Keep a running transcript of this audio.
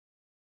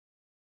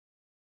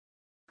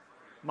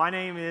My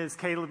name is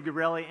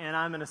Gabriele, and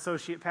I'm an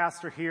associate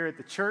pastor here at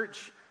the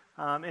church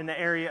in the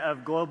area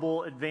of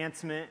global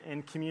advancement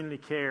and community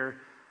care.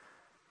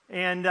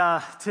 And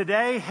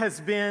today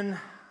has been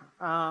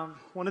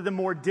one of the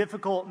more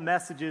difficult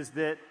messages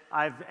that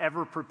I've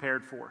ever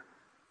prepared for.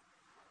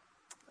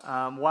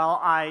 While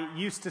I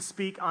used to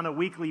speak on a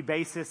weekly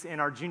basis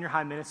in our junior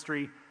high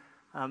ministry,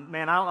 I don't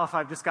know if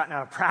I've just gotten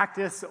out of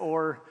practice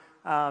or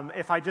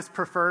if I just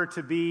prefer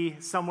to be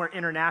somewhere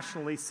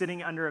internationally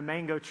sitting under a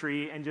mango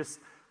tree and just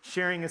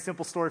sharing a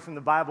simple story from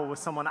the Bible with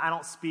someone I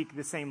don't speak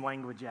the same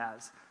language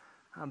as.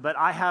 But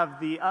I have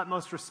the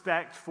utmost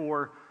respect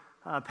for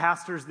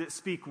pastors that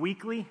speak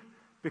weekly,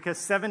 because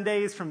 7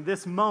 days from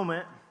this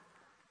moment,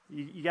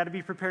 you got to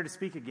be prepared to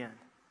speak again.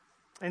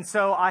 And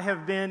so I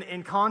have been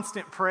in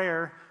constant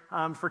prayer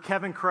for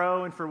Kevin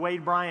Crow and for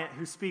Wade Bryant,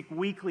 who speak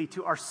weekly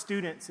to our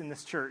students in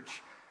this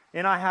church.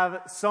 And I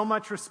have so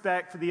much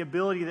respect for the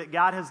ability that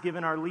God has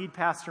given our lead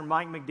pastor,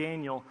 Mike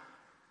McDaniel,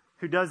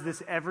 who does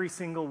this every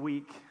single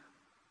week.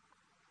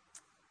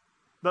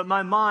 But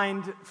my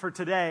mind for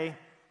today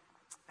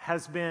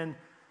has been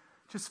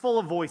just full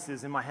of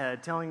voices in my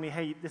head telling me,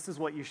 hey, this is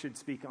what you should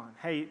speak on.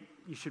 Hey,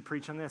 you should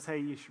preach on this. Hey,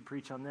 you should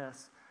preach on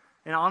this.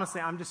 And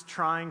honestly, I'm just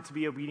trying to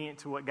be obedient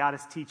to what God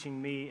is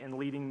teaching me and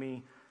leading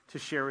me to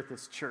share with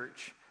this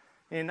church.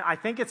 And I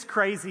think it's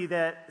crazy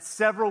that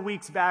several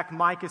weeks back,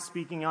 Mike is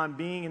speaking on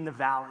being in the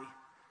valley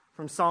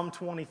from Psalm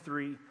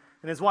 23.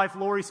 And his wife,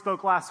 Lori,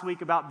 spoke last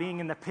week about being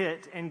in the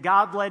pit. And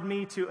God led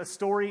me to a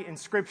story in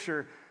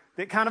Scripture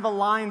that kind of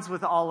aligns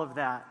with all of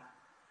that.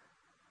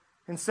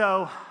 And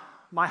so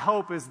my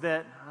hope is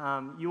that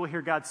you will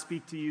hear God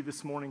speak to you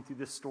this morning through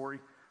this story.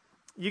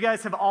 You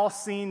guys have all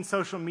seen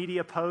social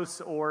media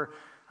posts, or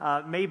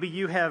maybe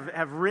you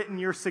have written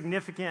your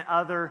significant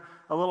other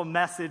a little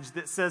message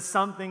that says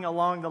something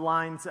along the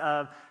lines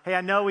of, hey,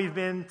 I know we've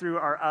been through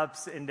our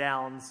ups and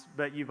downs,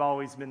 but you've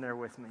always been there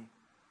with me.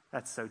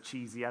 That's so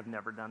cheesy. I've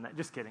never done that.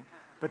 Just kidding.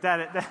 But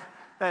that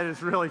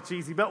is really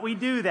cheesy. But we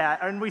do that,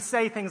 and we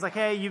say things like,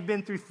 hey, you've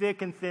been through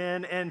thick and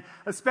thin, and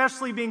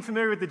especially being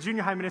familiar with the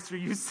junior high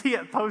ministry, you see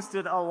it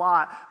posted a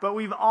lot. But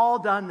we've all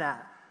done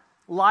that.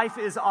 Life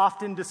is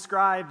often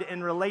described,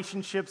 and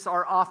relationships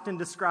are often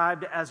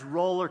described as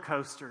roller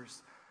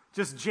coasters,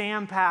 just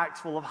jam-packed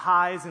full of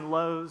highs and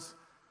lows,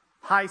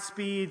 high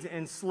speeds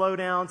and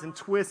slowdowns and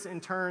twists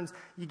and turns.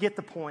 You get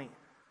the point.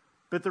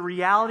 But the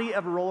reality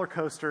of a roller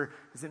coaster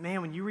is that,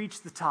 man, when you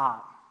reach the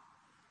top,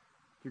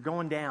 you're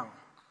going down.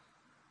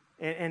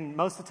 And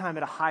most of the time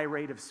at a high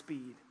rate of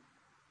speed.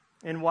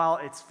 And while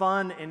it's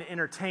fun and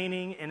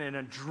entertaining and an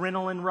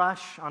adrenaline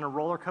rush on a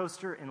roller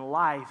coaster in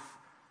life,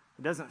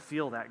 it doesn't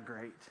feel that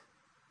great.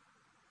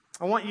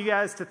 I want you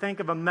guys to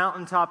think of a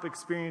mountaintop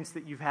experience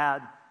that you've had.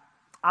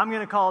 I'm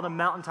going to call it a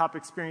mountaintop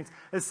experience.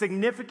 A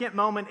significant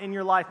moment in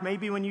your life,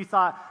 maybe when you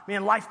thought,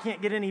 man, life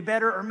can't get any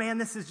better, or man,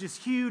 this is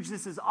just huge,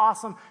 this is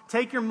awesome.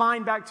 Take your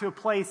mind back to a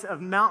place of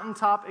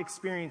mountaintop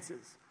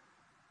experiences.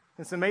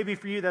 And so maybe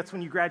for you, that's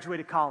when you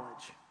graduated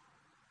college.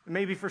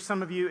 Maybe for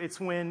some of you,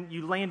 it's when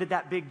you landed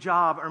that big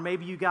job, or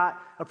maybe you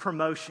got a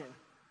promotion.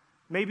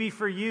 Maybe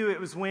for you, it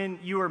was when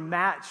you were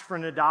matched for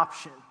an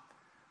adoption.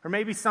 Or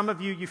maybe some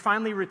of you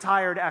finally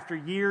retired after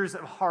years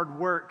of hard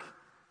work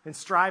and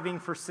striving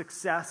for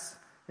success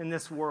in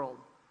this world.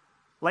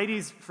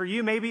 Ladies, for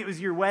you, maybe it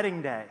was your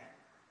wedding day.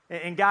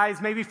 And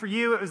guys, maybe for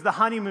you, it was the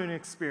honeymoon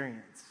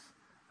experience.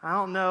 I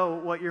don't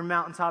know what your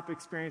mountaintop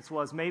experience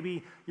was.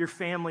 Maybe your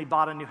family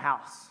bought a new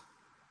house.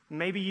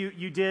 Maybe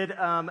you did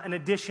an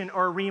addition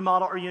or a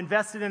remodel, or you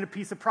invested in a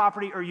piece of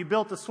property, or you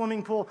built a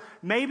swimming pool.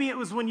 Maybe it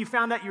was when you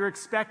found out you were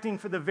expecting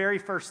for the very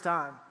first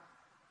time,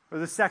 or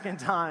the second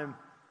time,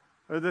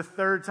 or the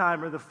third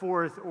time, or the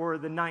fourth, or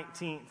the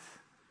 19th.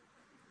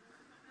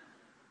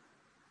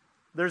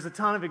 There's a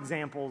ton of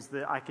examples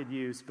that I could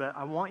use, but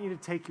I want you to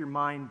take your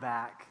mind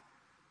back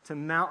to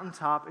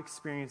mountaintop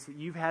experience that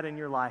you've had in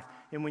your life.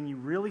 And when you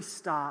really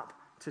stop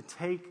to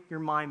take your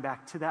mind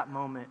back to that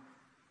moment,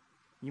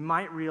 you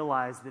might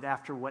realize that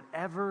after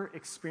whatever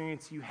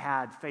experience you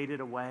had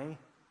faded away,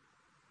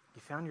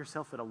 you found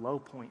yourself at a low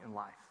point in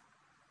life.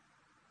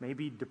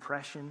 Maybe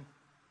depression,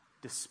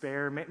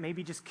 despair,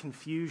 maybe just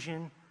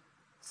confusion,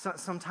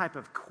 some type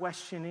of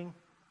questioning.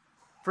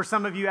 For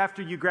some of you,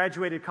 after you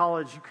graduated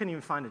college, you couldn't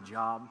even find a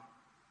job.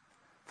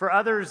 For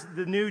others,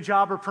 the new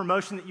job or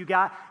promotion that you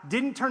got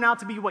didn't turn out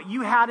to be what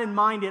you had in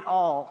mind at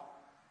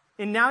all.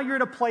 And now you're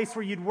at a place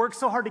where you'd worked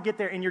so hard to get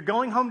there, and you're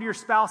going home to your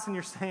spouse and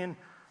you're saying,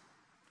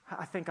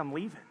 I think I'm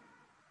leaving.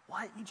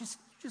 What? You just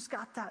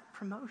got that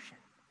promotion.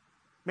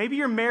 Maybe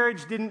your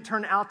marriage didn't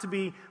turn out to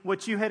be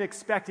what you had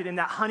expected, and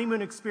that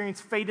honeymoon experience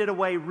faded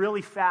away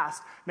really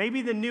fast.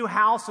 Maybe the new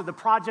house or the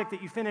project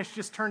that you finished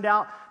just turned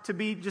out to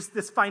be just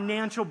this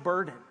financial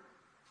burden.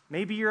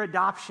 Maybe your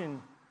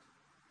adoption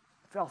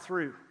fell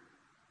through.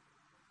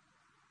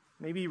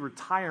 Maybe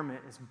retirement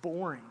is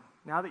boring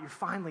now that you're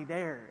finally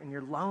there and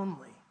you're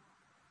lonely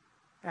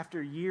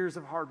after years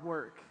of hard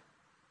work.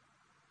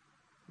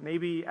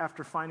 Maybe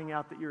after finding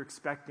out that you're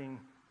expecting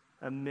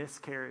a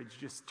miscarriage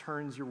just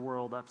turns your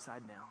world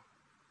upside down.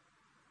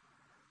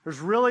 There's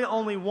really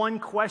only one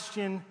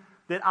question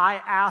that I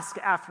ask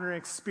after an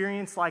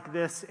experience like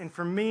this, and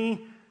for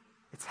me,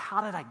 it's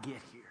how did I get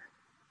here?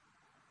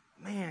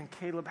 Man,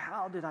 Caleb,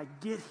 how did I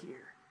get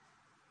here?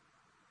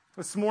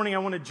 This morning, I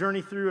want to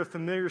journey through a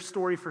familiar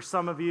story for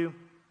some of you,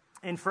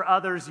 and for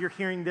others, you're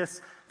hearing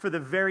this for the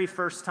very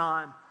first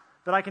time.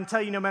 But I can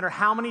tell you, no matter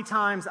how many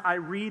times I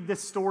read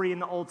this story in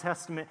the Old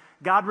Testament,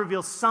 God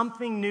reveals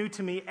something new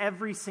to me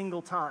every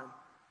single time.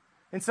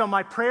 And so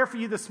my prayer for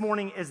you this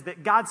morning is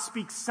that God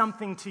speaks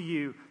something to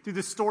you through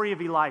the story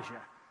of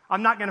Elijah.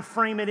 I'm not going to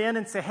frame it in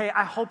and say, hey,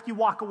 I hope you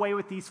walk away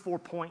with these 4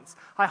 points.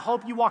 I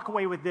hope you walk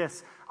away with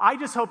this. I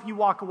just hope you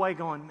walk away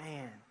going,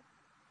 man,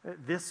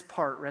 this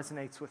part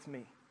resonates with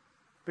me.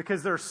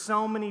 Because there are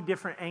so many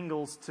different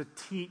angles to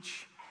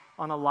teach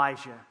on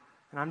Elijah.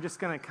 And I'm just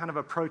going to kind of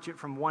approach it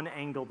from one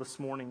angle this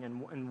morning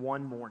in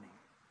one morning.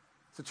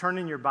 So turn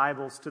in your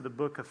Bibles to the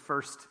book of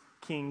 1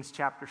 Kings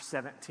chapter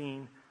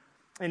 17.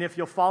 And if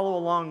you'll follow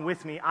along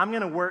with me, I'm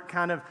going to work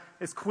kind of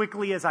as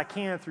quickly as I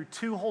can through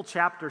 2 whole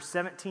chapters,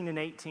 17 and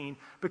 18,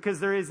 because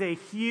there is a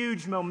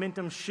huge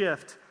momentum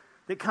shift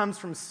that comes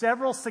from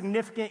several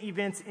significant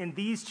events in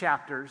these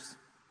chapters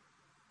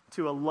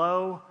to a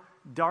low,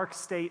 dark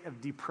state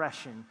of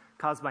depression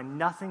caused by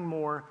nothing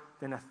more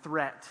than a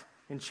threat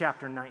in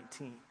chapter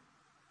 19.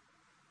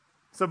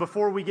 So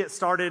before we get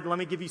started, let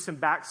me give you some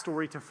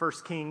backstory to 1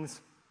 Kings.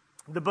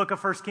 The book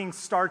of 1 Kings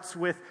starts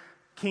with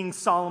King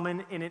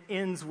Solomon, and it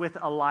ends with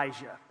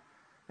Elijah.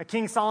 Now,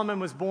 King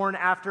Solomon was born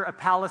after a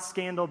palace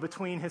scandal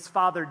between his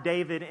father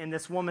David and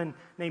this woman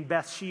named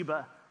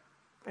Bathsheba.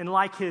 And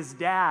like his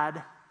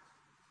dad,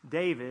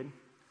 David,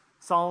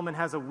 Solomon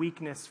has a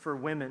weakness for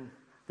women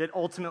that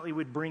ultimately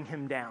would bring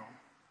him down.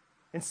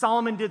 And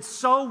Solomon did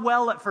so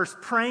well at first,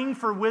 praying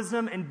for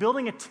wisdom and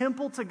building a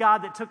temple to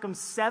God that took him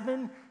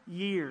 7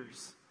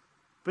 years.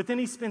 But then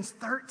he spends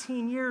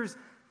 13 years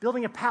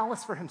building a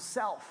palace for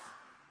himself.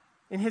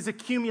 And his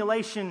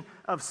accumulation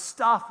of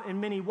stuff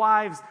and many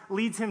wives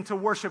leads him to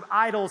worship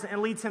idols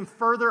and leads him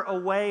further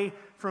away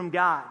from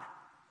God.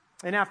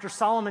 And after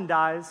Solomon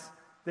dies,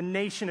 the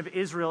nation of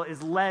Israel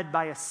is led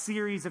by a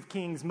series of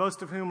kings,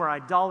 most of whom are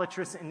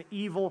idolatrous and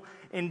evil,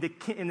 and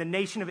the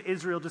nation of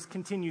Israel just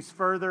continues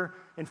further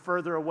and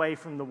further away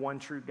from the one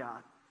true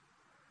God.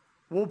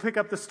 We'll pick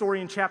up the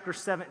story in chapter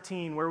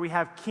 17, where we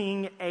have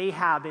King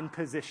Ahab in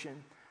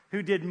position,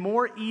 who did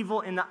more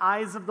evil in the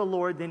eyes of the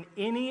Lord than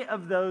any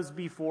of those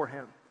before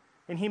him.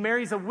 And he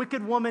marries a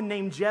wicked woman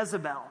named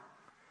Jezebel.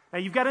 Now,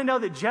 you've got to know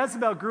that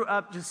Jezebel grew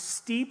up just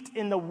steeped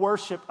in the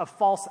worship of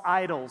false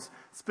idols,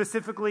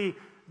 specifically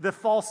the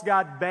false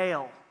god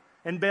Baal,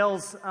 and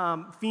Baal's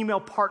female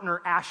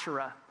partner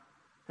Asherah.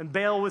 And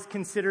Baal was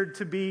considered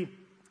to be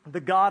the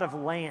god of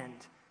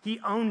land. He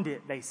owned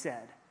it, they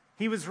said.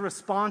 He was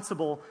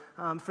responsible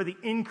for the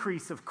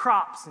increase of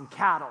crops and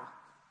cattle.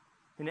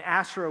 And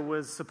Asherah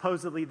was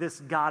supposedly this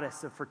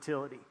goddess of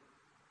fertility.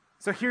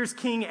 So here's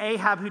King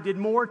Ahab, who did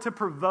more to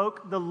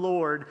provoke the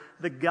Lord,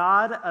 the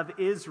God of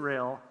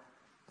Israel,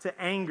 to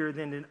anger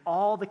than in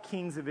all the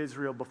kings of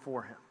Israel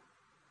before him.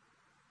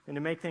 And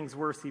to make things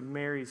worse, he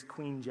marries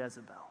Queen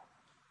Jezebel.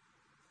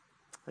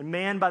 A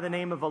man by the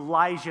name of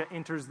Elijah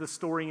enters the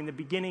story in the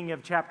beginning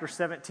of chapter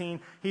 17.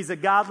 He's a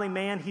godly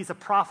man. He's a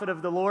prophet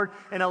of the Lord.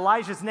 And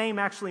Elijah's name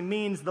actually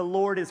means the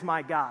Lord is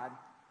my God.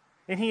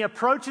 And he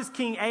approaches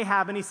King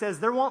Ahab and he says,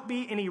 there won't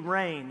be any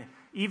rain,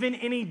 even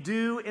any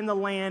dew in the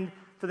land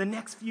for the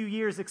next few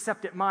years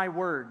except at my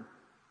word.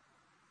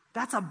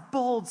 That's a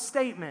bold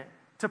statement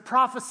to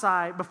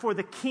prophesy before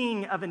the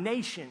king of a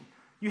nation.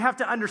 You have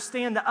to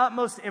understand the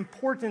utmost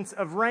importance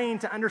of rain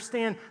to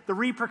understand the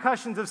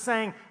repercussions of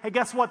saying, hey,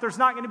 guess what? There's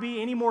not going to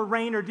be any more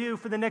rain or dew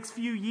for the next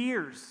few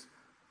years.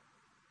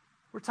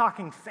 We're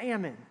talking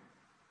famine.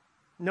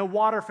 No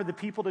water for the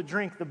people to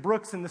drink. The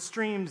brooks and the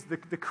streams,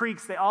 the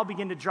creeks, they all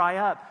begin to dry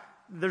up.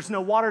 There's no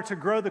water to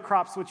grow the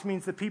crops, which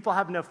means the people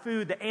have no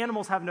food. The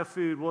animals have no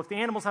food. Well, if the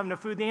animals have no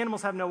food, the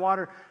animals have no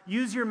water.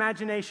 Use your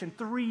imagination.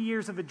 3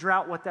 years of a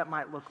drought, what that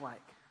might look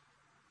like.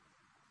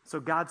 So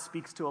God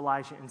speaks to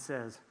Elijah and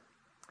says,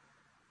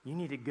 you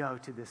need to go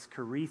to this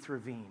Kerith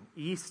ravine,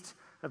 east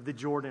of the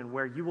Jordan,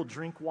 where you will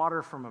drink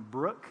water from a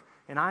brook,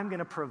 and I'm going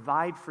to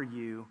provide for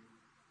you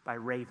by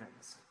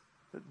ravens,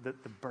 the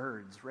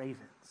birds,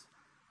 ravens.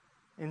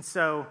 And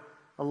so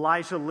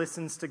Elijah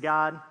listens to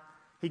God.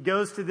 He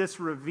goes to this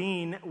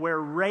ravine where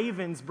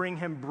ravens bring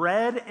him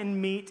bread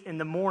and meat in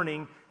the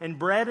morning and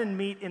bread and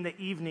meat in the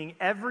evening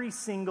every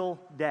single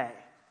day.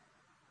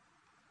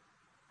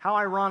 How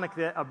ironic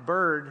that a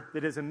bird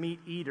that is a meat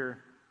eater,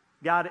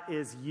 God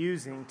is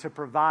using to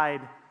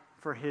provide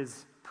for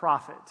his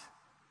prophet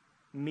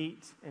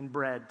meat and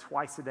bread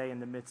twice a day in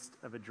the midst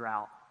of a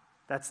drought.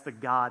 That's the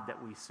God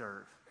that we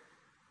serve.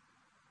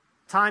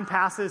 Time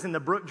passes and the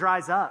brook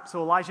dries up,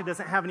 so Elijah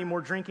doesn't have any more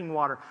drinking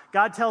water.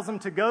 God tells him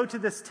to go to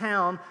this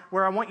town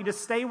where I want you to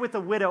stay with a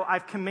widow.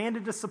 I've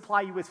commanded to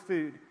supply you with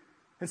food.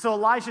 And so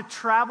Elijah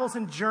travels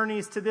and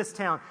journeys to this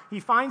town. He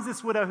finds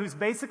this widow who's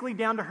basically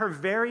down to her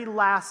very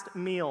last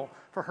meal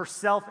for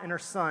herself and her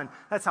son.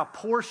 That's how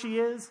poor she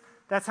is,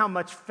 That's how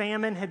much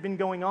famine had been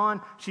going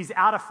on. She's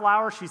out of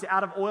flour. She's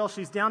out of oil.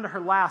 She's down to her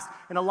last.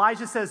 And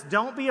Elijah says,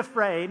 don't be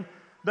afraid,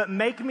 but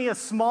make me a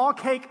small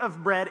cake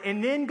of bread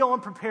and then go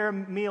and prepare a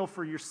meal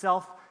for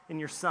yourself and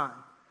your son.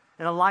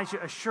 And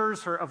Elijah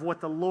assures her of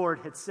what the Lord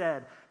had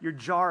said. Your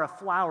jar of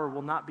flour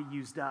will not be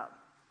used up,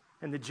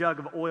 and the jug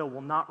of oil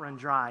will not run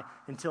dry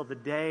until the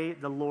day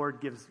the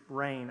Lord gives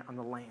rain on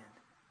the land.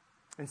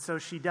 And so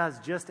she does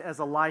just as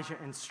Elijah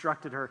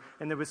instructed her,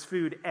 and there was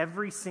food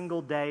every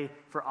single day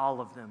for all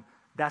of them.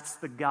 That's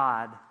the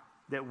God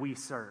that we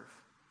serve.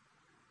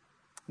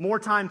 More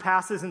time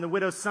passes, and the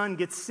widow's son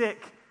gets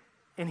sick,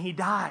 and he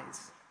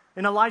dies.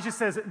 And Elijah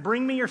says,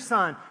 bring me your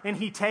son. And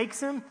he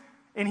takes him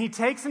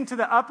to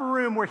the upper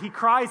room where he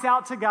cries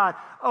out to God,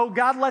 oh,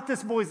 God, let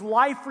this boy's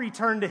life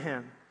return to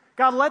him.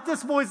 God, let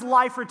this boy's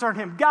life return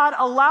to him. God,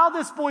 allow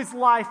this boy's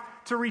life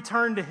to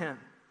return to him.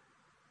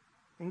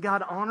 And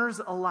God honors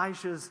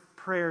Elijah's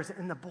prayers,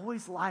 and the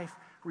boy's life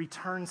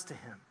returns to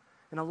him.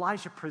 And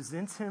Elijah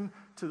presents him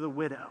to the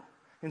widow.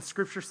 And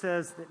Scripture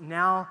says that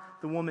now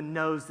the woman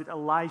knows that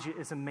Elijah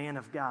is a man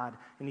of God,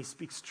 and he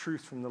speaks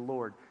truth from the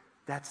Lord.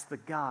 That's the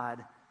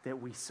God that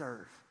we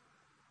serve.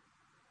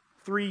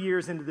 3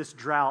 years into this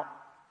drought,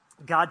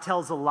 God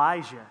tells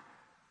Elijah,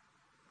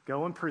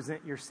 go and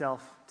present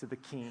yourself to the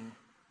king.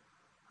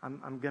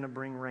 I'm going to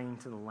bring rain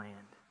to the land.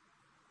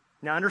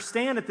 Now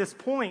understand, at this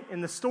point in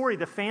the story,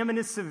 the famine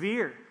is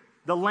severe.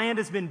 The land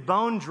has been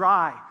bone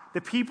dry.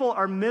 The people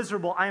are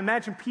miserable. I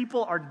imagine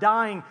people are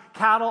dying,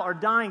 cattle are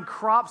dying,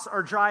 crops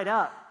are dried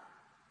up.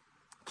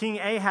 King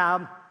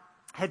Ahab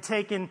had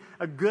taken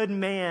a good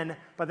man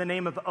by the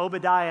name of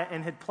Obadiah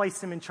and had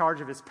placed him in charge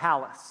of his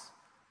palace.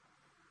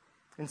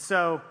 And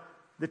so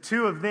the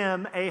two of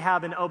them,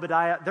 Ahab and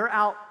Obadiah, they're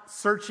out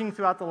searching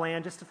throughout the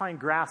land just to find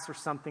grass or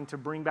something to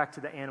bring back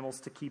to the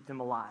animals to keep them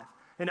alive.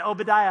 And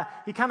Obadiah,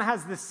 he kind of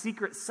has this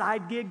secret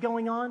side gig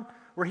going on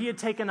where he had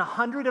taken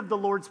 100 of the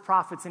Lord's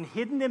prophets and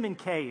hidden them in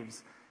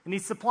caves. And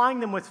he's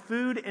supplying them with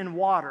food and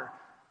water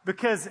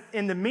because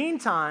in the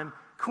meantime,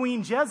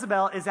 Queen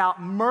Jezebel is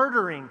out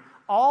murdering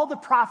all the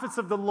prophets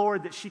of the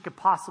Lord that she could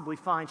possibly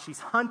find. She's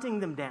hunting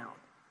them down.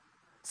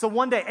 So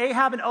one day,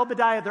 Ahab and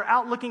Obadiah, they're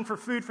out looking for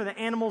food for the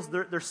animals.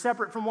 They're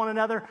separate from one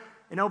another.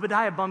 And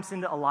Obadiah bumps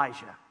into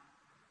Elijah.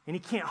 And he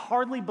can't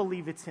hardly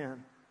believe it's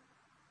him.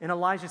 And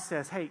Elijah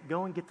says, hey,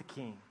 go and get the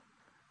king.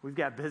 We've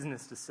got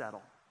business to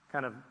settle.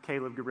 Kind of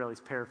Caleb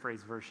Gabriele's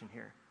paraphrase version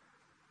here.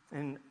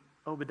 And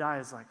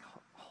Obadiah's like,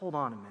 hold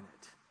on a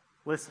minute.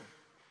 Listen,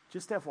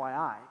 just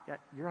FYI,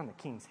 you're on the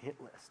king's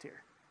hit list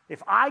here.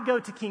 If I go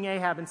to King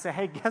Ahab and say,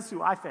 hey, guess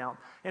who I found?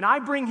 And I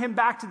bring him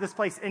back to this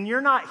place and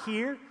you're not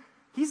here,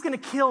 he's going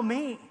to kill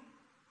me.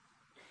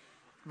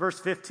 Verse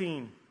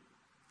 15,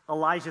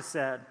 Elijah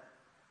said,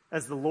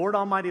 as the Lord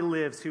Almighty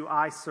lives, who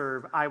I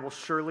serve, I will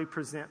surely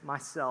present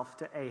myself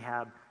to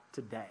Ahab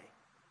today.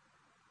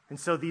 And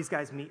so these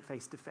guys meet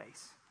face to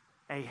face,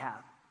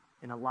 Ahab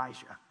and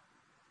Elijah.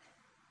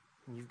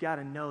 And you've got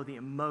to know the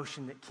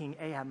emotion that King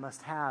Ahab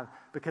must have,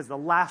 because the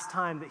last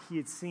time that he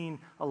had seen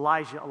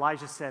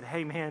Elijah said,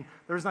 hey man,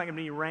 there's not going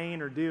to be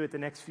rain or dew at the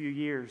next few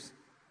years.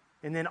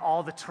 And then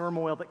all the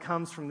turmoil that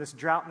comes from this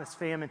drought and this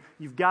famine,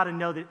 you've got to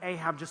know that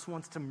Ahab just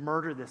wants to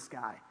murder this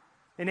guy.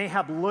 And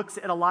Ahab looks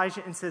at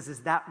Elijah and says,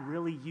 is that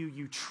really you,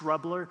 you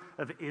troubler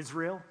of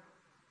Israel?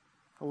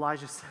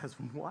 Elijah says,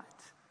 what?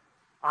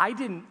 I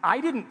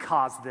didn't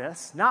cause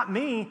this, not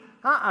me.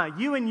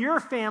 You and your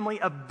family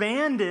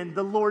abandoned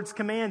the Lord's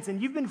commands,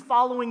 and you've been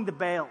following the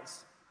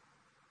Baals.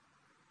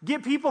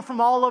 Get people from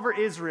all over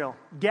Israel,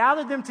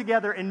 gather them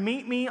together, and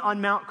meet me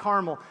on Mount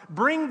Carmel.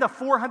 Bring the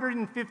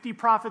 450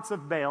 prophets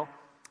of Baal.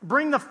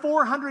 Bring the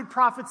 400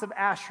 prophets of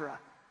Asherah.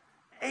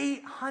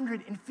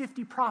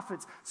 850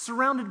 prophets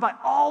surrounded by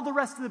all the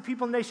rest of the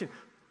people in the nation.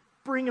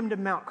 Bring them to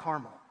Mount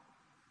Carmel.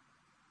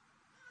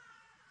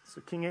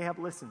 So King Ahab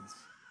listens,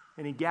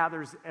 and he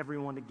gathers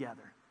everyone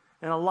together.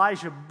 And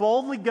Elijah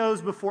boldly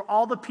goes before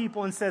all the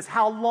people and says,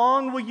 how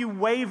long will you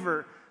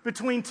waver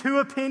between two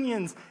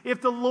opinions?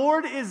 If the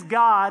Lord is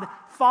God,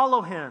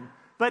 follow him.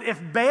 But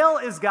if Baal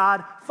is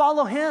God,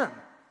 follow him.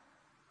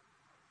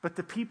 But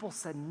the people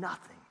said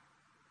nothing.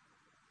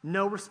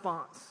 No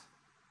response.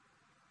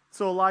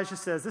 So Elijah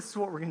says, this is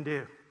what we're going to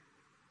do.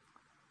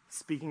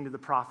 Speaking to the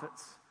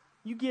prophets,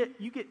 you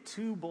get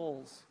 2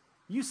 bulls.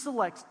 You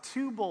select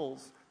 2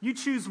 bulls. You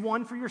choose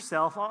one for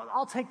yourself.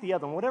 I'll take the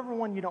other one, whatever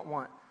one you don't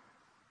want.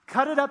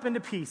 Cut it up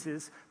into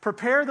pieces,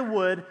 prepare the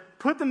wood,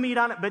 put the meat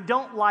on it, but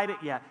don't light it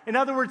yet. In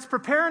other words,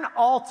 prepare an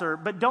altar,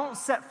 but don't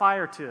set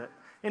fire to it.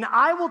 And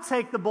I will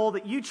take the bull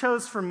that you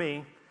chose for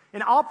me,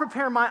 and I'll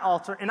prepare my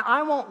altar, and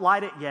I won't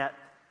light it yet.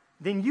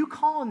 Then you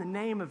call on the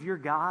name of your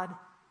God,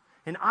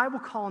 and I will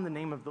call on the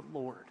name of the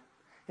Lord.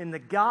 And the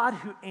God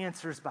who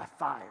answers by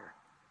fire,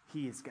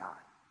 he is God.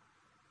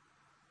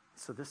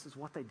 So this is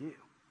what they do.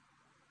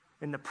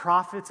 And the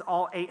prophets,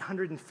 all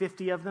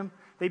 850 of them,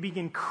 they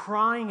begin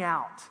crying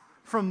out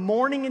from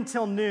morning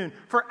until noon.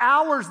 For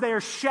hours they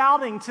are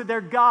shouting to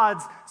their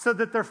gods so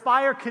that their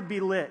fire could be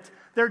lit.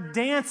 They're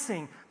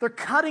dancing. They're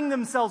cutting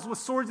themselves with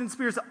swords and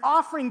spears,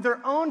 offering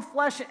their own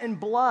flesh and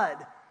blood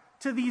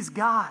to these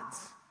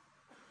gods.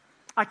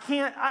 I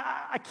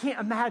can't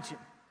imagine.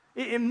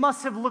 It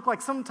must have looked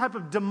like some type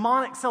of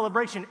demonic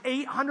celebration.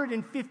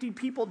 850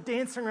 people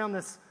dancing around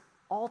this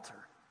altar.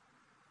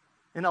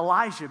 And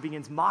Elijah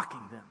begins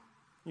mocking them.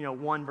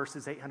 1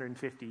 versus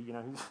 850, he's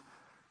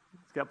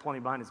got plenty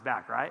behind his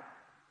back, right?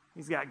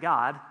 He's got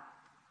God.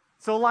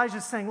 So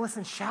Elijah's saying,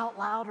 listen, shout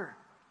louder.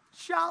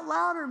 Shout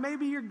louder.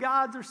 Maybe your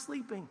gods are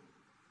sleeping.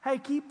 Hey,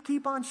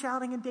 keep on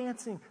shouting and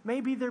dancing.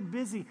 Maybe they're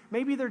busy.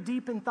 Maybe they're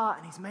deep in thought.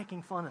 And he's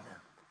making fun of them.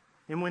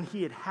 And when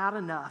he had had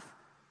enough,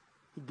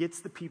 he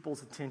gets the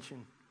people's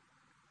attention.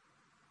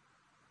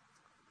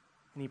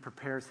 And he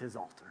prepares his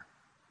altar.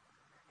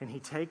 And he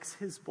takes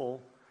his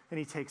bull, and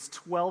he takes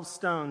 12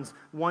 stones,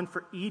 one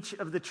for each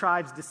of the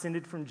tribes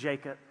descended from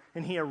Jacob.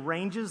 And he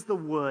arranges the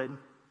wood,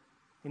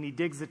 and he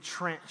digs a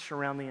trench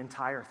around the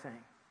entire thing.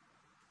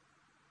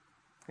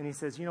 And he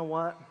says, you know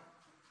what?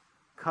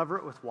 Cover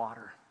it with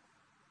water.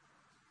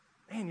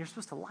 Man, you're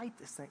supposed to light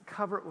this thing.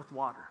 Cover it with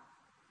water.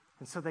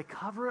 And so they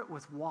cover it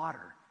with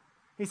water.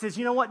 He says,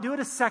 you know what? Do it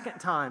a second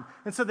time.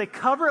 And so they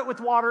cover it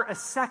with water a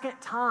second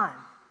time.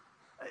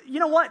 You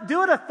know what?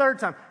 Do it a third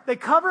time. They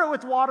cover it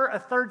with water a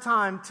third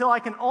time till I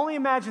can only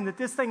imagine that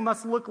this thing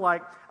must look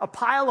like a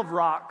pile of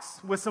rocks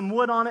with some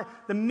wood on it.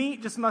 The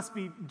meat just must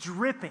be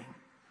dripping.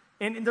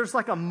 And there's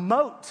like a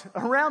moat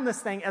around this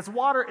thing as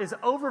water is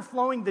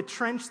overflowing the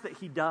trench that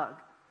he dug.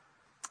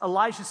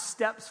 Elijah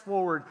steps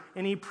forward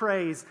and he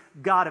prays,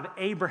 God of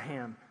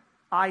Abraham,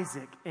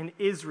 Isaac, and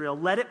Israel,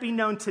 let it be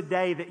known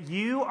today that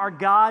you are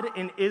God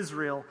in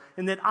Israel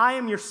and that I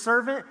am your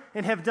servant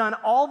and have done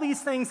all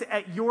these things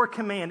at your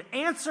command.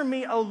 Answer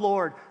me, O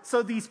Lord,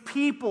 so these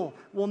people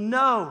will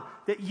know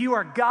that you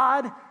are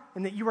God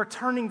and that you are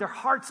turning their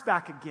hearts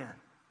back again.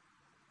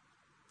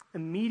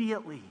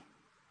 Immediately,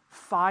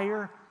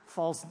 fire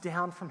falls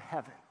down from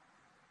heaven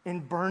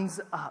and burns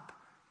up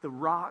the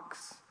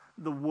rocks,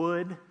 the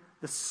wood,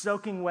 the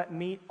soaking wet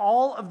meat,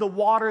 all of the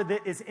water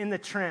that is in the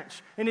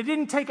trench. And it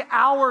didn't take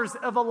hours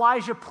of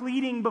Elijah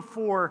pleading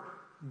before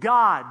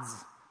gods.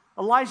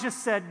 Elijah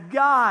said,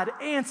 God,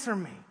 answer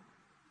me.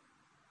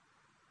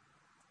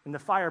 And the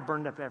fire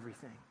burned up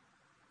everything.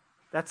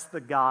 That's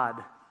the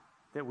God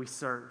that we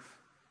serve.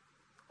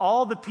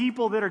 All the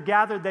people that are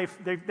gathered,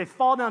 they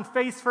fall down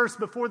face first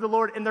before the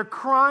Lord, and they're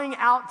crying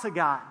out to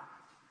God.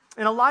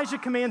 And Elijah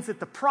commands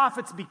that the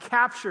prophets be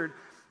captured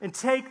and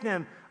take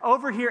them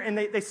over here, and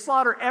they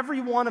slaughter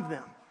every one of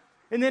them.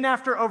 And then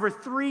after over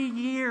 3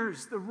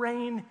 years, the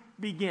rain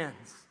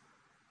begins.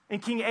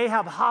 And King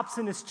Ahab hops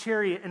in his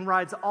chariot and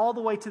rides all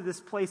the way to this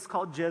place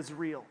called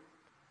Jezreel.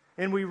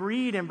 And we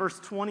read in verse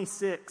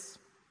 26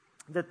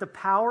 that the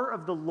power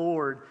of the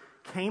Lord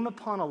came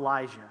upon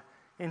Elijah,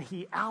 and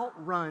he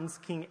outruns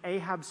King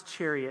Ahab's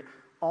chariot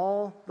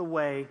all the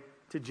way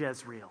to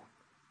Jezreel.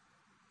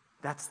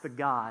 That's the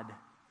God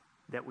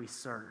that we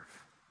serve.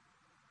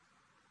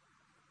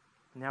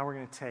 Now we're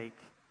going to take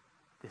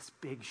this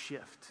big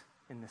shift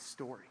in this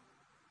story.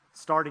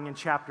 Starting in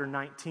chapter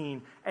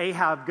 19,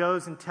 Ahab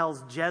goes and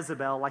tells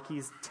Jezebel, like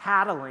he's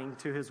tattling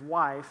to his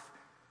wife,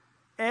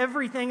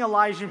 everything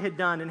Elijah had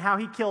done and how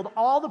he killed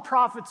all the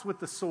prophets with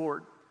the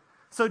sword.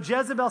 So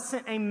Jezebel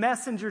sent a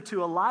messenger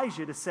to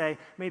Elijah to say,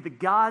 may the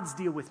gods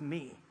deal with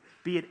me,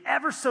 be it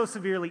ever so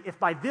severely, if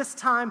by this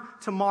time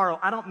tomorrow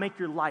I don't make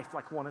your life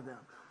like one of them.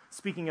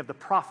 Speaking of the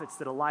prophets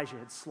that Elijah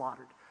had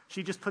slaughtered.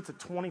 She just puts a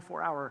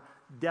 24-hour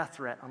death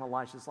threat on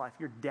Elijah's life.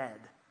 You're dead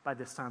by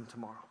this time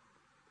tomorrow.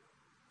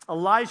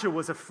 Elijah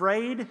was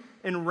afraid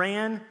and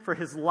ran for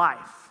his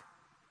life.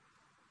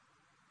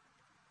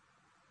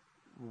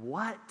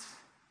 What?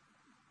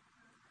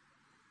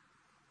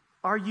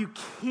 Are you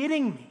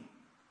kidding me?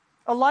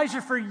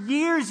 Elijah, for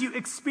years you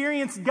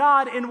experienced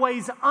God in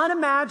ways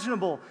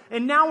unimaginable.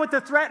 And now with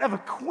the threat of a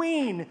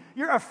queen,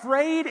 you're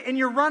afraid and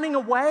you're running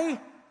away?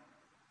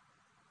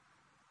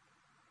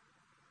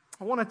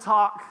 I want to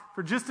talk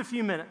for just a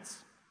few minutes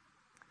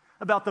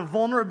about the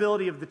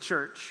vulnerability of the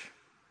church.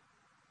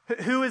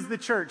 Who is the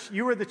church?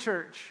 You are the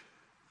church.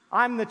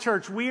 I'm the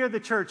church. We are the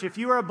church. If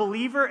you are a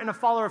believer and a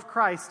follower of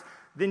Christ,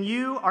 then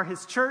you are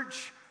his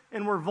church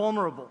and we're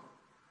vulnerable.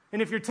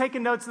 And if you're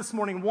taking notes this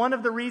morning, one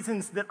of the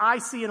reasons that I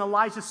see in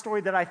Elijah's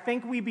story that I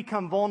think we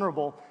become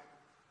vulnerable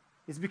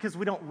is because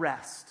we don't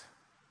rest.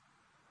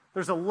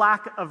 There's a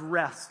lack of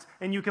rest.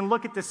 And you can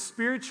look at the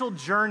spiritual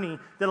journey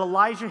that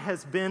Elijah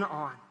has been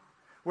on,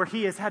 where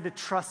he has had to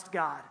trust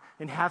God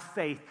and have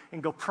faith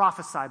and go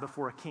prophesy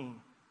before a king.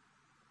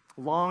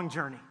 Long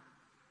journey.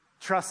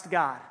 Trust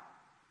God.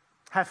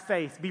 Have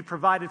faith. Be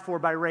provided for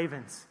by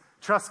ravens.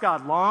 Trust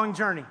God. Long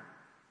journey.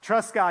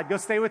 Trust God. Go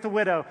stay with the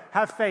widow.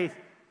 Have faith.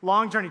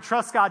 Long journey.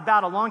 Trust God.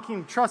 Battle. Long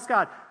kingdom. Trust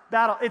God.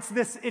 Battle. It's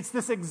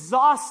this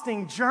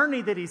exhausting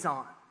journey that he's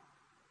on.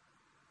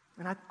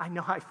 And I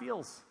know how he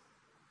feels.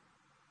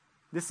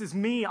 This is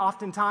me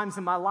oftentimes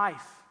in my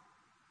life,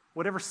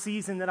 whatever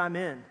season that I'm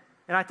in.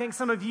 And I think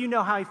some of you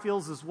know how he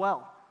feels as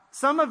well.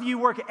 Some of you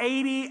work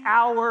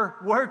 80-hour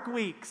work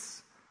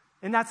weeks,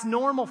 and that's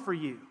normal for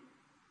you.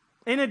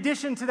 In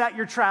addition to that,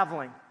 you're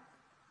traveling.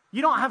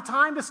 You don't have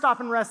time to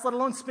stop and rest, let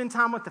alone spend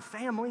time with the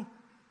family.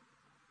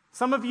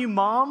 Some of you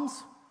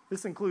moms,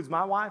 this includes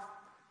my wife,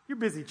 you're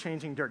busy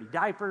changing dirty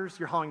diapers,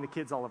 you're hauling the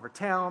kids all over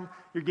town,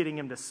 you're getting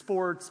them to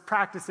sports,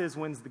 practices,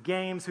 wins the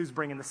games, who's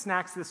bringing the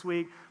snacks this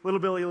week, little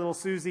Billy, little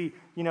Susie,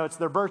 it's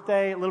their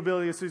birthday, little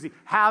Billy, little Susie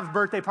have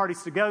birthday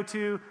parties to go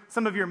to.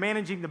 Some of you are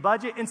managing the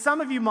budget, and some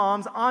of you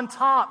moms, on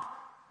top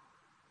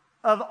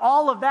of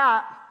all of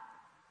that,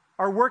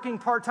 are working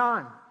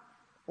part-time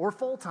or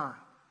full-time.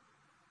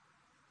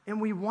 And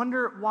we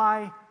wonder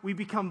why we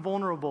become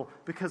vulnerable,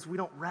 because we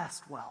don't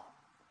rest well.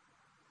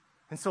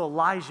 And so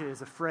Elijah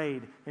is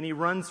afraid, and he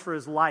runs for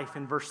his life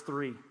in verse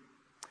 3.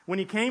 When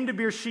he came to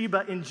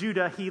Beersheba in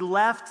Judah, he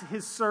left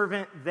his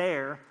servant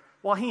there,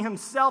 while he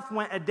himself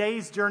went a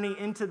day's journey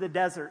into the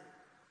desert.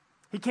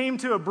 He came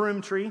to a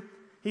broom tree.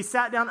 He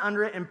sat down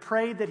under it and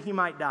prayed that he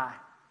might die.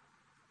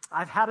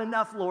 I've had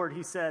enough, Lord,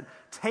 he said.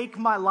 Take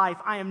my life.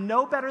 I am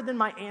no better than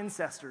my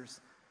ancestors.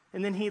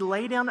 And then he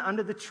lay down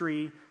under the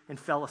tree and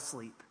fell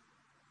asleep.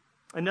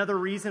 Another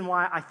reason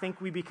why I think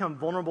we become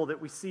vulnerable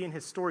that we see in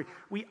his story,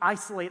 we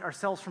isolate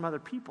ourselves from other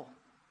people.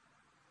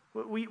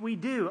 We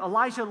do.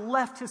 Elijah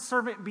left his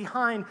servant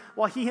behind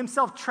while he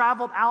himself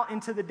traveled out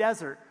into the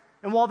desert.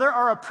 And while there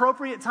are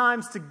appropriate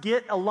times to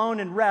get alone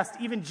and rest,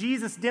 even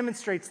Jesus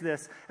demonstrates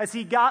this as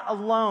he got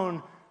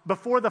alone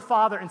before the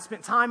Father and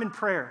spent time in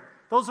prayer.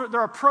 There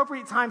are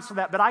appropriate times for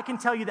that, but I can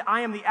tell you that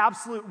I am the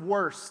absolute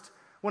worst.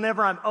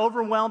 Whenever I'm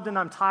overwhelmed and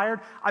I'm tired,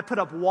 I put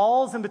up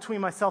walls in between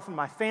myself and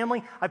my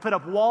family. I put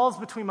up walls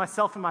between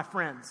myself and my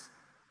friends.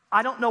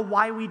 I don't know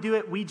why we do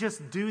it. We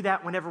just do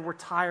that whenever we're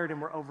tired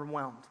and we're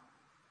overwhelmed.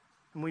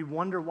 And we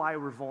wonder why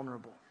we're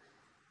vulnerable.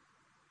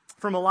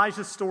 From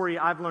Elijah's story,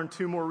 I've learned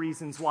two more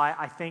reasons why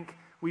I think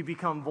we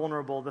become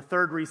vulnerable. The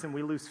third reason,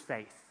 we lose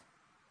faith.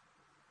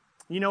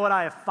 You know what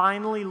I have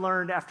finally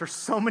learned after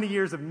so many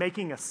years of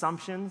making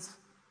assumptions?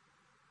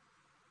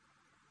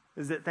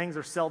 Is that things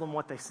are seldom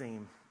what they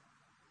seem.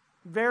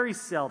 Very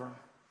seldom.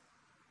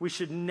 We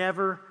should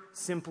never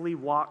simply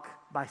walk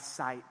by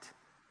sight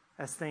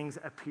as things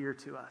appear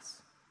to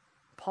us.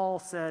 Paul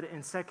said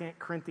in 2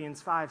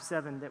 Corinthians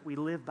 5:7 that we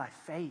live by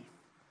faith,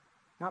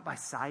 not by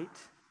sight.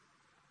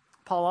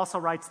 Paul also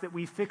writes that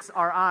we fix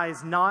our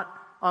eyes not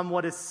on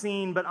what is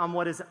seen, but on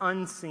what is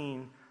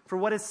unseen. For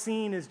what is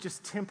seen is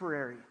just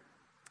temporary,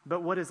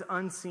 but what is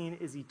unseen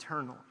is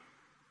eternal.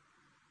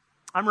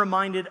 I'm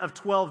reminded of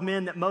 12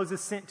 men that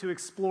Moses sent to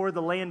explore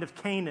the land of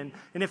Canaan.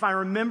 And if I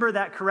remember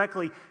that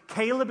correctly,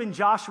 Caleb and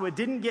Joshua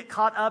didn't get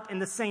caught up in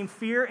the same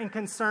fear and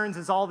concerns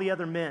as all the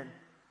other men.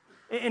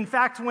 In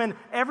fact, when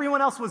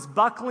everyone else was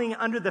buckling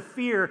under the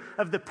fear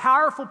of the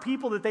powerful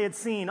people that they had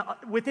seen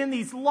within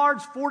these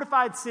large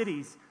fortified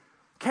cities,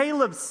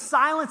 Caleb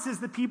silences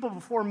the people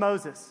before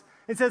Moses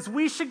and says,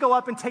 we should go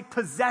up and take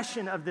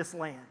possession of this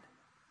land.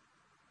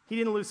 He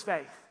didn't lose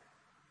faith.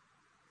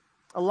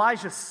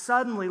 Elijah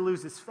suddenly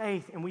loses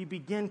faith, and we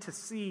begin to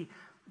see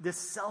this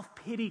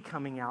self-pity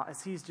coming out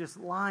as he's just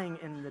lying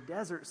in the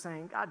desert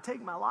saying, God,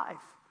 take my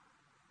life.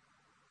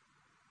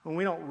 When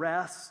we don't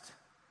rest,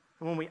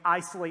 and when we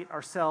isolate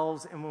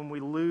ourselves, and when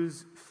we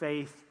lose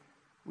faith,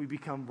 we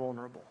become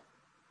vulnerable.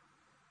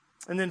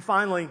 And then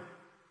finally,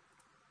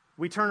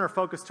 we turn our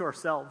focus to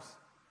ourselves.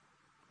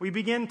 We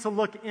begin to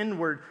look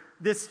inward.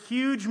 This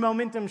huge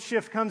momentum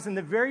shift comes in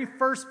the very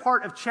first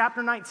part of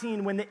chapter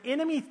 19 when the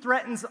enemy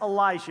threatens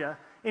Elijah,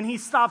 and he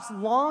stops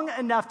long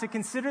enough to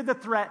consider the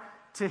threat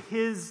to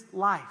his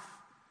life,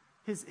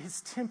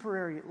 his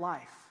temporary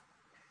life.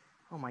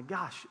 Oh my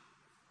gosh,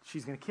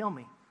 she's going to kill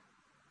me.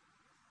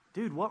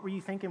 Dude, what were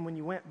you thinking when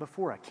you went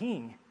before a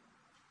king?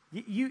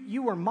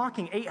 You were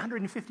mocking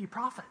 850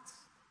 prophets.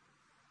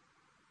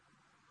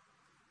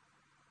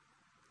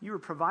 You were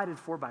provided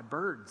for by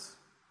birds.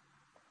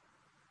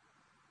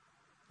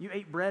 You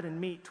ate bread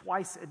and meat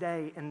twice a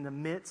day in the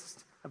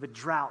midst of a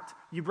drought.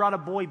 You brought a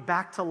boy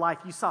back to life.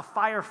 You saw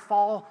fire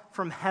fall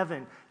from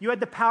heaven. You had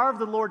the power of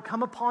the Lord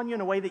come upon you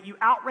in a way that you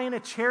outran a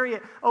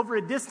chariot over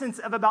a distance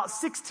of about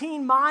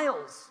 16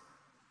 miles.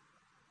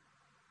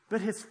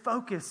 But his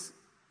focus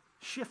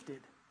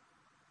shifted.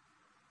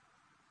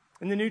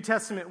 In the New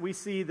Testament, we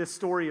see the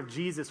story of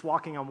Jesus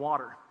walking on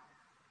water.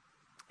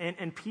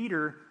 And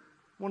Peter,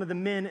 one of the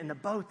men in the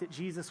boat that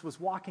Jesus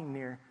was walking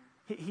near,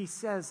 he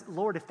says,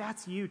 Lord, if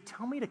that's you,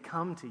 tell me to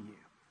come to you.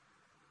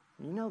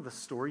 You know the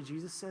story.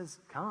 Jesus says,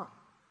 come.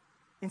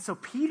 And so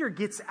Peter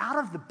gets out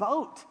of the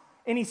boat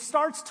and he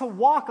starts to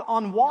walk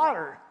on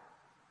water.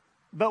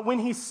 But when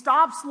he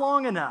stops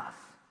long enough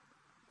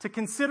to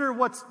consider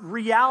what's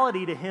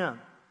reality to him,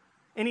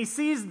 and he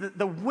sees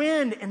the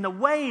wind and the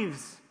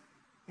waves,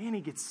 man, he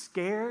gets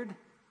scared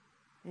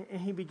and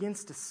he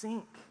begins to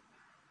sink.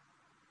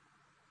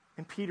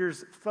 And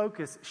Peter's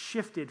focus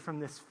shifted from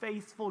this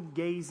faithful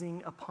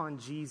gazing upon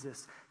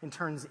Jesus and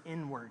turns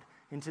inward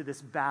into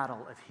this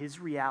battle of his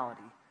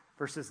reality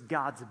versus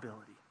God's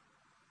ability.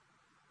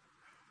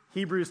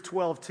 Hebrews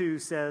 12:2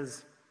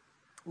 says,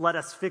 let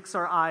us fix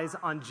our eyes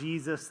on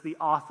Jesus, the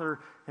author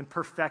and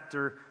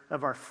perfecter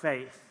of our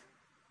faith.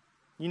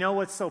 You know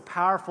what's so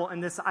powerful in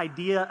this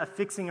idea of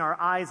fixing our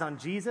eyes on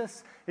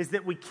Jesus is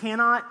that we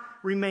cannot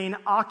remain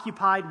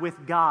occupied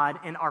with God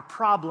and our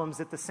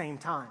problems at the same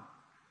time.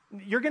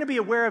 You're going to be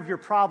aware of your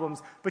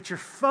problems, but your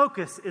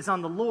focus is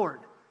on the Lord.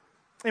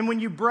 And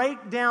when you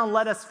break down,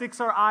 let us fix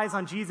our eyes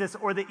on Jesus,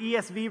 or the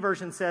ESV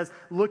version says,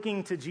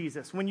 looking to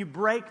Jesus. When you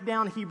break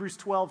down Hebrews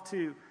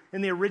 12:2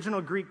 in the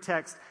original Greek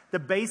text, the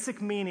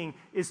basic meaning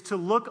is to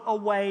look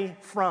away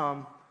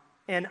from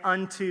and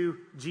unto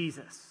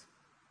Jesus.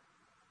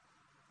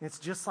 It's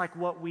just like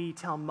what we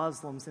tell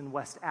Muslims in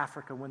West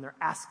Africa when they're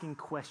asking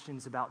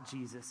questions about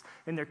Jesus.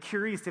 And they're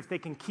curious if they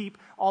can keep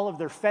all of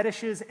their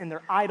fetishes and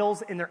their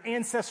idols and their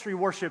ancestry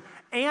worship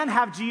and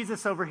have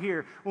Jesus over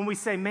here. When we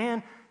say,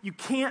 man, you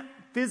can't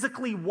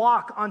physically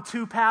walk on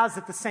two paths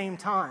at the same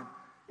time.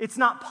 It's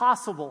not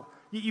possible.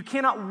 You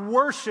cannot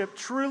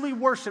truly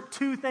worship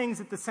two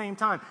things at the same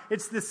time.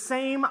 It's the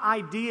same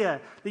idea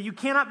that you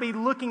cannot be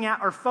looking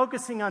at or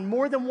focusing on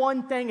more than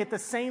one thing at the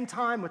same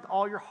time with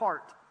all your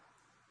heart.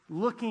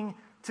 Looking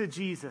to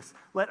Jesus.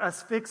 Let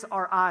us fix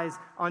our eyes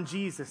on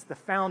Jesus, the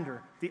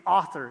founder, the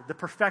author, the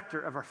perfecter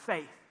of our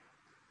faith.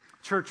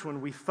 Church, when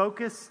we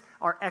focus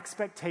our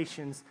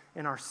expectations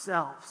in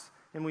ourselves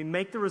and we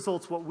make the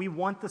results what we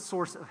want the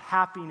source of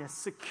happiness,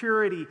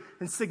 security,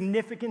 and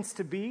significance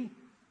to be,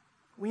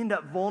 we end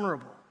up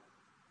vulnerable,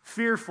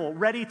 fearful,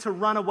 ready to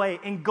run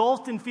away,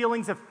 engulfed in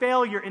feelings of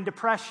failure and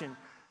depression,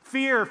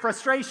 fear,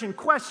 frustration,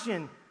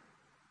 question.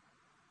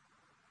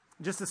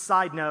 Just a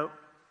side note,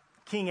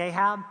 King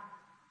Ahab,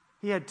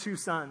 he had two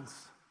sons.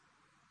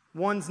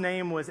 One's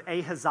name was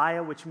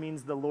Ahaziah, which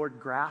means the Lord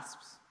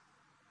grasps.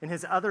 And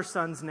his other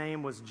son's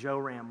name was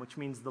Joram, which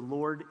means the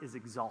Lord is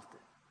exalted.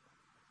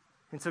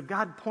 And so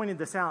God pointed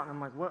this out, and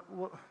I'm like,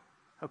 what?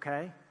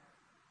 Okay.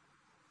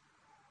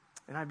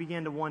 And I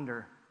began to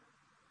wonder,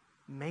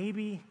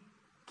 maybe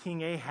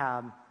King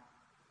Ahab,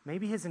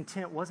 maybe his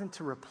intent wasn't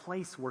to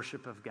replace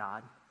worship of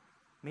God.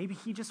 Maybe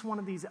he just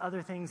wanted these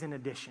other things in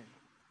addition.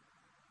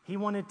 He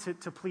wanted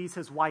to please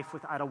his wife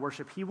with idol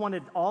worship. He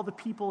wanted all the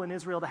people in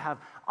Israel to have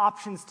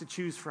options to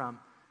choose from.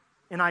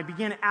 And I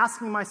began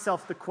asking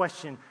myself the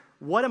question,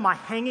 what am I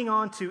hanging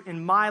on to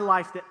in my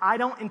life that I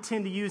don't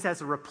intend to use as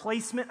a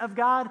replacement of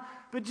God,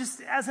 but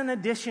just as an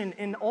addition,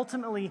 and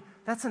ultimately,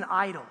 that's an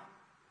idol.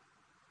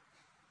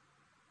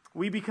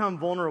 We become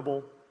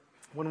vulnerable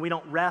when we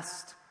don't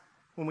rest,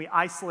 when we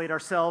isolate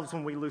ourselves,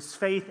 when we lose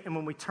faith, and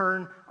when we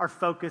turn our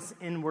focus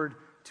inward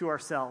to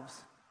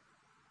ourselves.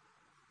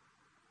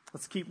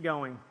 Let's keep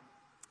going.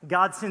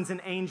 God sends an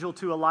angel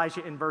to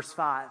Elijah in verse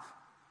 5.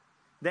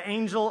 The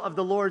angel of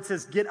the Lord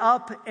says, "Get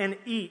up and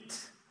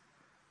eat."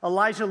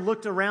 Elijah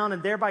looked around,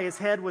 and there by his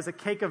head was a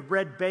cake of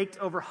bread baked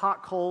over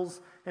hot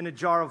coals and a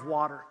jar of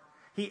water.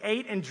 He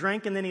ate and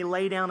drank, and then he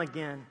lay down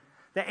again.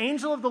 The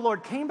angel of the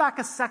Lord came back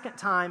a second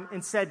time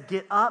and said,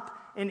 "Get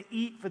up and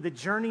eat, for the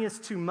journey is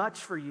too much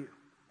for you."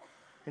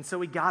 And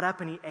so he got up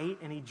and he ate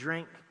and he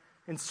drank.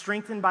 And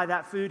strengthened by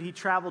that food, he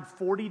traveled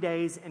 40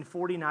 days and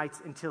 40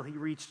 nights until he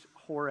reached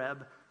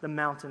Horeb, the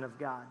mountain of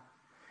God.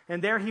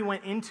 And there he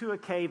went into a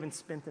cave and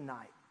spent the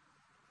night.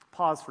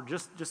 Pause for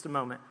just a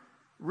moment.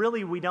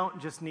 Really, we don't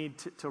just need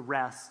to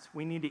rest.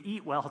 We need to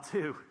eat well,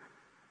 too.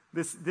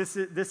 This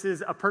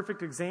is a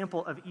perfect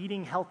example of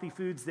eating healthy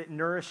foods that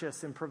nourish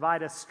us and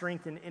provide us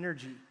strength and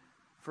energy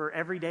for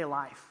everyday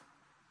life.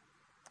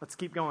 Let's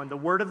keep going. The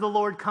word of the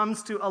Lord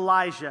comes to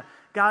Elijah.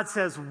 God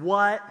says,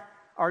 "What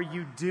are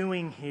you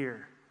doing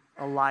here,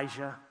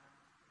 Elijah?"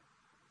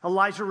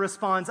 Elijah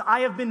responds, "I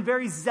have been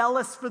very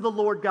zealous for the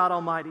Lord God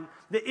Almighty.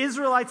 The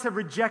Israelites have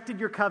rejected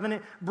your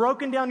covenant,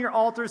 broken down your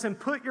altars, and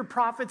put your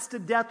prophets to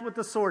death with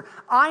the sword.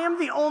 I am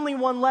the only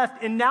one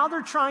left, and now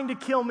they're trying to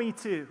kill me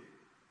too."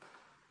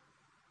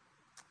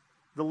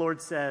 The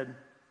Lord said,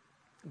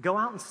 "Go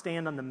out and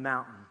stand on the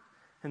mountain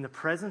in the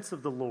presence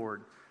of the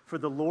Lord, for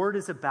the Lord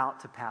is about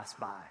to pass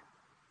by."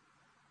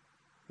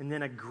 And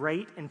then a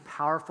great and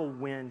powerful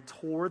wind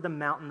tore the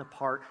mountain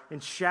apart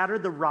and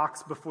shattered the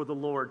rocks before the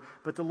Lord.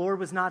 But the Lord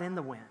was not in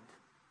the wind.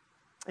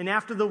 And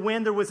after the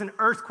wind, there was an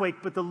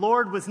earthquake, but the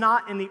Lord was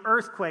not in the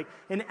earthquake.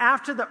 And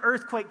after the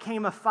earthquake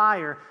came a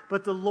fire,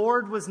 but the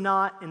Lord was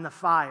not in the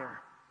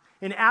fire.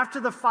 And after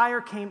the fire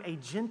came a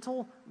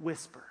gentle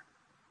whisper.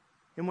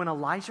 And when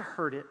Elijah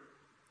heard it,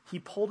 he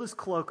pulled his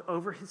cloak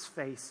over his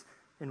face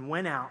and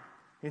went out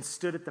and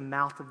stood at the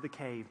mouth of the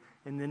cave.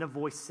 And then a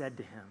voice said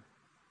to him,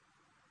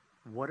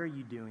 "What are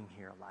you doing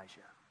here,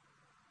 Elijah?"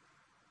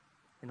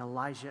 And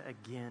Elijah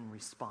again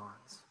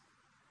responds,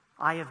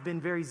 "I have been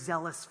very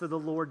zealous for the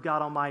Lord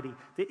God Almighty.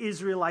 The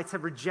Israelites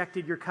have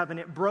rejected your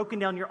covenant, broken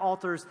down your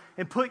altars,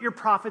 and put your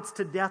prophets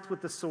to death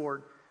with the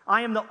sword.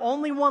 I am the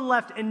only one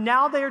left, and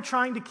now they are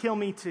trying to kill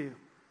me too."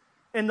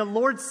 And the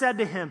Lord said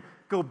to him,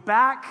 "Go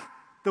back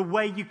the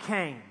way you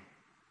came."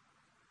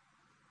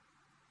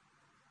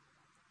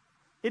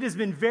 It has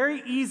been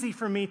very easy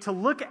for me to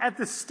look at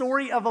the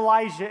story of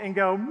Elijah and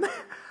go,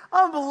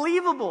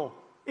 unbelievable.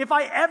 If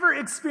I ever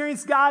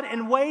experienced God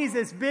in ways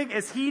as big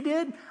as he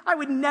did, I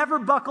would never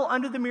buckle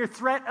under the mere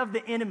threat of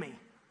the enemy.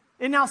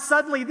 And now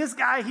suddenly this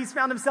guy, he's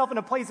found himself in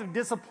a place of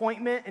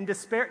disappointment and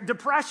despair,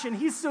 depression.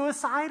 He's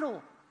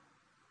suicidal.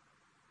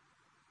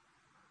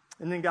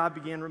 And then God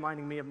began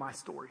reminding me of my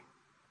story.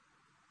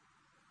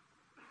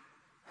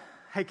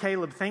 Hey,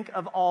 Caleb, think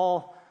of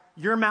all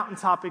your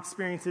mountaintop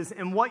experiences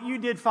and what you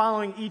did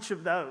following each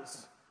of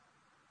those.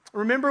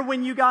 Remember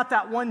when you got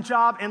that one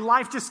job and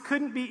life just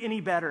couldn't be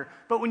any better,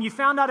 but when you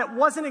found out it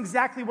wasn't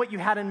exactly what you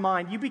had in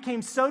mind, you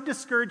became so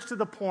discouraged to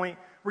the point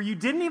where you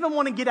didn't even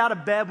want to get out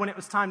of bed when it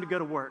was time to go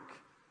to work.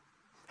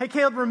 Hey,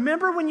 Caleb,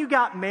 remember when you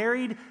got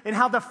married and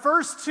how the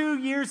first 2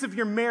 years of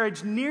your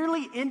marriage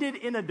nearly ended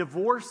in a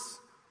divorce?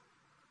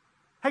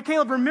 Hey,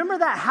 Caleb, remember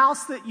that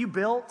house that you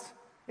built?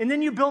 And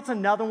then you built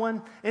another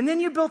one, and then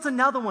you built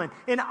another one.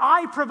 And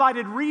I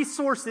provided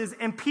resources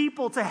and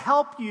people to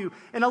help you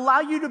and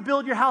allow you to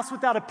build your house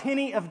without a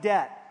penny of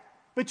debt.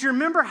 But you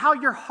remember how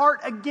your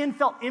heart again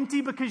felt empty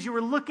because you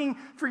were looking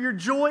for your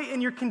joy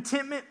and your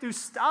contentment through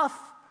stuff?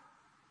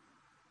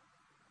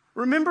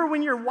 Remember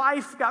when your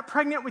wife got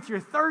pregnant with your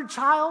third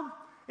child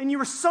and you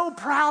were so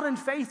proud and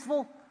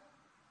faithful,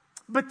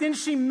 but then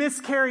she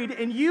miscarried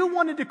and you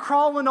wanted to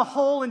crawl in a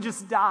hole and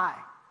just die?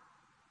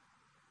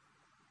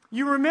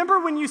 You remember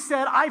when you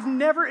said, I've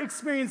never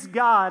experienced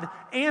God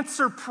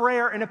answer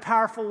prayer in a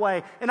powerful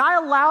way, and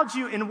I allowed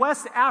you in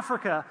West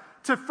Africa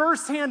to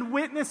firsthand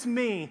witness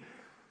me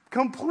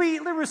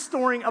completely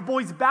restoring a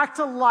boy's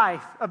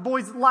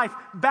life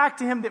back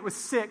to him that was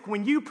sick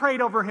when you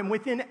prayed over him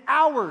within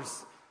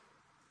hours.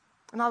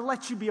 And I'll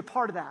let you be a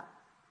part of that.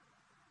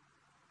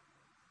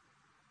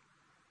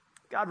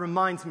 God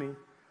reminds me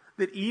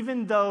that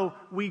even though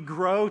we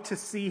grow to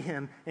see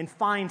him and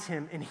find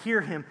him and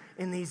hear him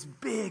in these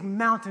big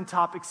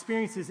mountaintop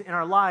experiences in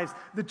our lives,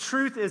 the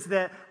truth is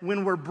that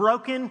when we're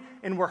broken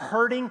and we're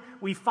hurting,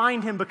 we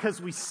find him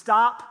because we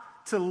stop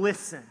to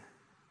listen.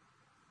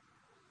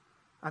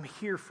 I'm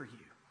here for you.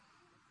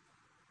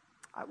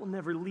 I will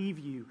never leave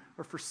you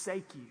or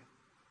forsake you.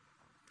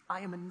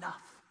 I am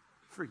enough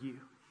for you.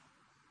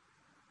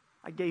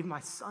 I gave my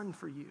son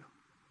for you.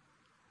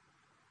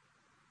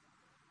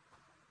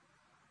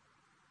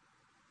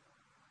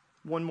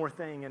 One more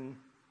thing, and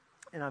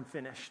I'm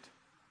finished.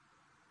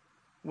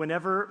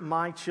 Whenever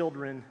my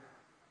children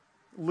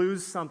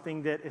lose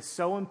something that is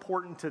so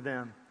important to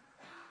them,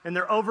 and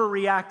they're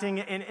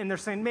overreacting, and they're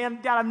saying, man,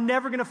 Dad, I'm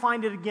never going to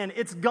find it again.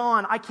 It's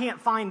gone. I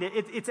can't find it.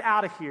 It's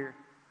out of here.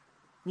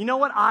 You know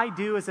what I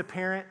do as a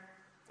parent?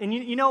 And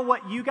you know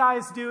what you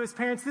guys do as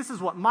parents? This is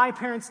what my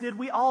parents did.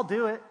 We all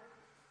do it.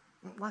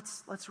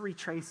 Let's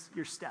retrace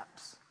your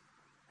steps.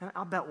 And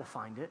I'll bet we'll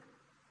find it.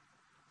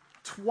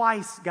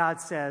 Twice God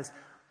says,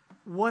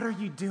 what are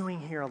you doing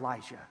here,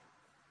 Elijah?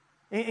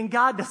 And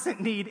God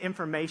doesn't need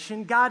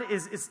information. God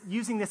is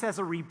using this as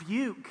a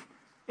rebuke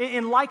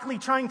and likely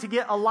trying to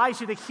get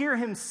Elijah to hear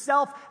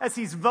himself as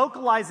he's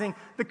vocalizing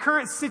the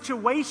current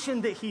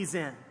situation that he's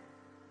in.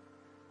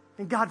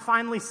 And God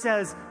finally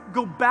says,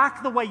 go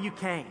back the way you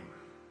came.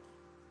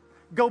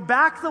 Go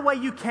back the way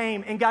you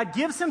came, and God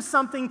gives him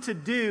something to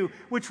do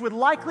which would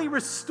likely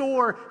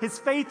restore his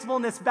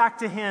faithfulness back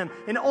to him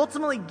and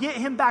ultimately get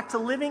him back to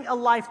living a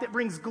life that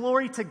brings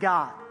glory to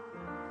God.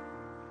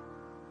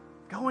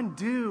 Go and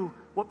do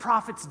what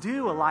prophets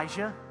do,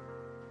 Elijah.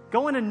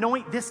 Go and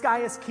anoint this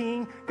guy as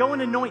king. Go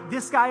and anoint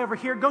this guy over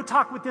here. Go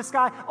talk with this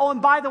guy. Oh,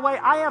 and by the way,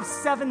 I have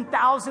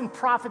 7,000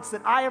 prophets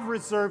that I have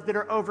reserved that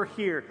are over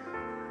here.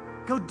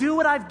 Go do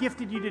what I've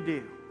gifted you to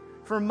do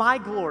for my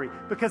glory,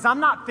 because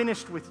I'm not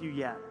finished with you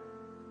yet.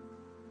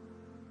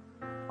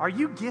 Are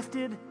you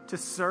gifted to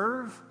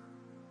serve?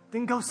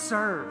 Then go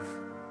serve.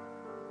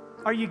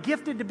 Are you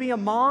gifted to be a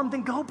mom?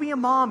 Then go be a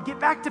mom. Get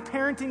back to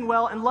parenting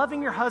well and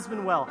loving your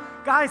husband well.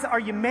 Guys, are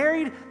you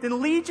married?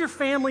 Then lead your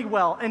family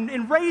well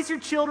and raise your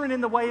children in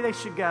the way they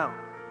should go.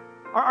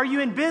 Are you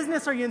in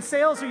business? Are you in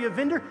sales? Are you a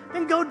vendor?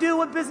 Then go do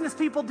what business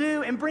people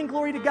do and bring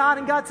glory to God.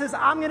 And God says,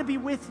 I'm going to be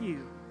with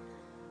you.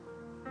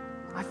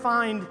 I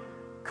find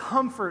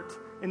comfort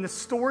in the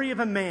story of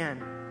a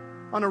man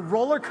on a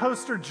roller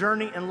coaster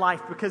journey in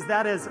life, because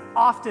that is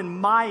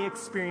often my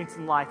experience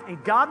in life.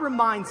 And God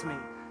reminds me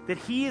that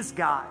he is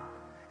God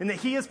and that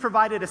he has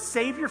provided a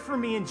Savior for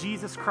me in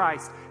Jesus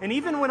Christ. And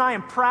even when I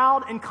am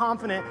proud and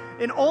confident,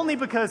 and only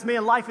because,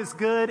 man, life is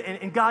good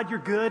and God, you're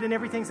good and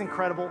everything's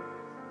incredible.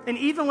 And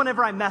even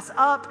whenever I mess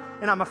up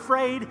and I'm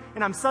afraid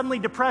and I'm suddenly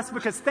depressed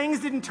because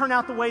things didn't turn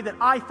out the way that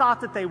I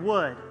thought that they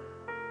would,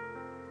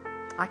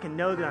 I can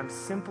know that I'm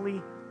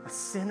simply a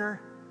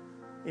sinner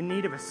in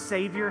need of a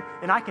Savior,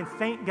 and I can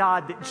thank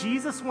God that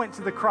Jesus went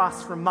to the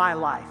cross for my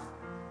life,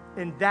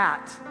 and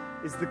that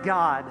is the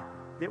God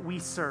that we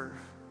serve.